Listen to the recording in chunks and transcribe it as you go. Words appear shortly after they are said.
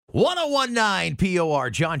1019 POR.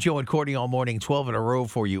 John, Joe, and Courtney all morning, 12 in a row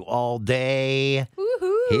for you all day.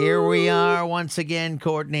 Woohoo. Here we are once again,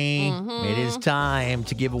 Courtney. It is time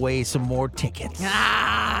to give away some more tickets.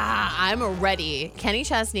 I'm ready. Kenny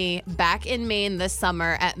Chesney back in Maine this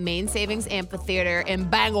summer at Maine Savings Amphitheater in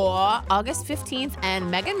Bangor, August 15th, and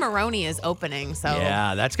Megan Maroney is opening. So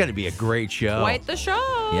Yeah, that's going to be a great show. quite the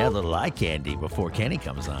show. Yeah, a little eye candy before Kenny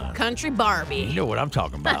comes on. Country Barbie. You know what I'm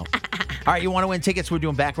talking about. All right, you want to win tickets? We're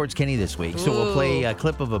doing Backwards Kenny this week. So we'll play a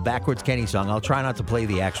clip of a Backwards Kenny song. I'll try not to play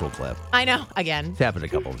the actual clip. I know, again. It's happened a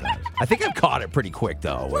couple of times. I think I've caught it pretty quick,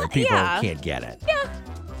 though, where people yeah. can't get it. Yeah.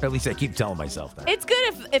 Or at least I keep telling myself that. It's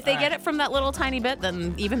good if they get it from that little tiny bit,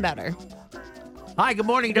 then even better. Hi, good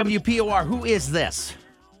morning, WPOR. Who is this?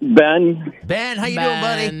 Ben, Ben, how you doing,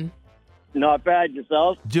 buddy? not bad.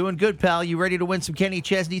 Yourself? Doing good, pal. You ready to win some Kenny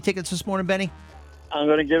Chesney tickets this morning, Benny? I'm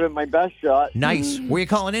going to give it my best shot. Nice. Where you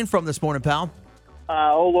calling in from this morning, pal?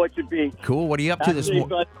 Old Orchard Beach. Cool. What are you up to this Actually,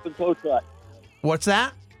 morning? but the tow truck. What's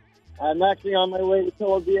that? I'm actually on my way to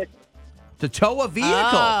tow a vehicle. To tow a vehicle.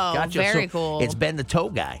 Oh, Gotcha. very So cool. It's Ben the tow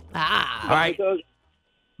guy. Ah. All right.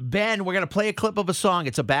 Ben, we're going to play a clip of a song.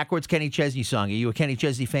 It's a backwards Kenny Chesney song. Are you a Kenny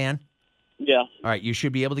Chesney fan? Yeah. All right. You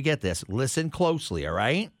should be able to get this. Listen closely, all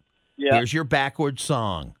right? Yeah. Here's your backwards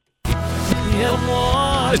song.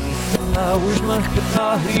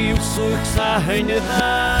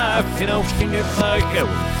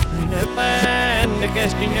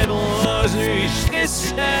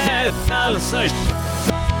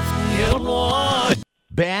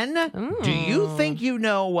 Ben, do you think you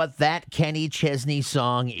know what that Kenny Chesney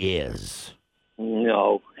song is?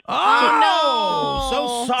 No. Oh, no.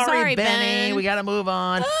 So sorry, Sorry, Benny. Ben. We got to move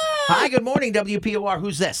on. Hi, good morning, WPOR.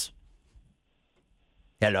 Who's this?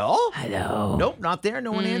 Hello? Hello. Nope, not there.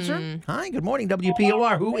 No one answered. Hi, good morning,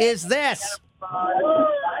 WPOR. Who is this?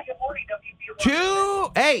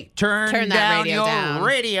 Hey, turn Turn that down radio your down.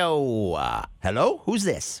 radio. Hello? Who's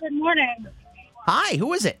this? Good morning, Hi,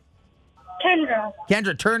 who is it? Kendra.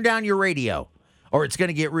 Kendra, turn down your radio, or it's going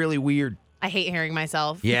to get really weird. I hate hearing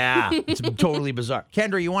myself. Yeah, it's totally bizarre.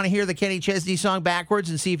 Kendra, you want to hear the Kenny Chesney song backwards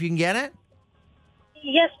and see if you can get it?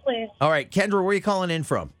 Yes, please. All right, Kendra, where are you calling in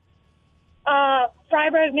from?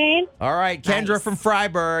 Freiburg, Maine. All right, Kendra Nice. from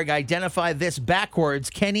Freiburg, identify this backwards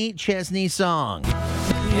Kenny Chesney song.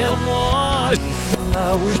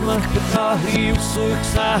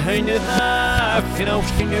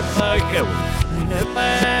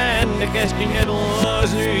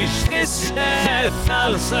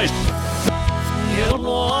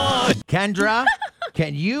 Kendra,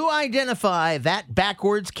 can you identify that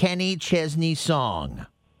backwards Kenny Chesney song?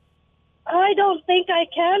 I don't think I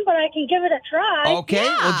can, but I can give it a try. Okay,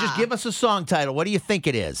 well, just Yeah. give us a song title. What do you think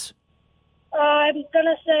it is? I'm going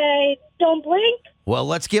to say Don't Blink. Well,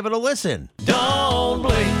 let's give it a listen. Don't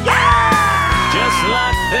blink. Just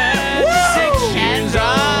like that. Woo! 6 years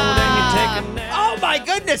old and you take a nap. Oh, my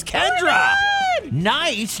goodness, Kendra!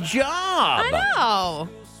 Nice job. I know.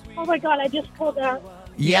 Oh, my God, I just pulled out.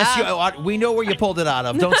 Yes, Yeah. we know where you pulled it out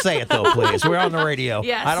of. Don't say it, though, please. We're on the radio.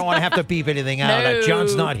 Yes. I don't want to have to beep anything out. No.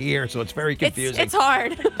 John's not here, so it's very confusing. It's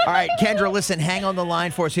hard. All right, Kendra, listen, hang on the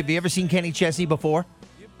line for us. Have you ever seen Kenny Chesney before?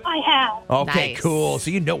 I have. Okay, Nice. cool. So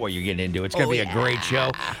you know what you're getting into. It's going to Oh, be a great show.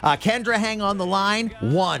 Kendra, hang on the line.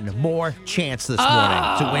 One more chance this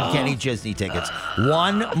morning to win Kenny Chesney tickets.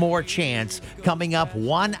 One more chance coming up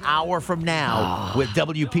 1 hour from now with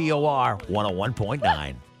WPOR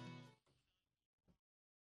 101.9.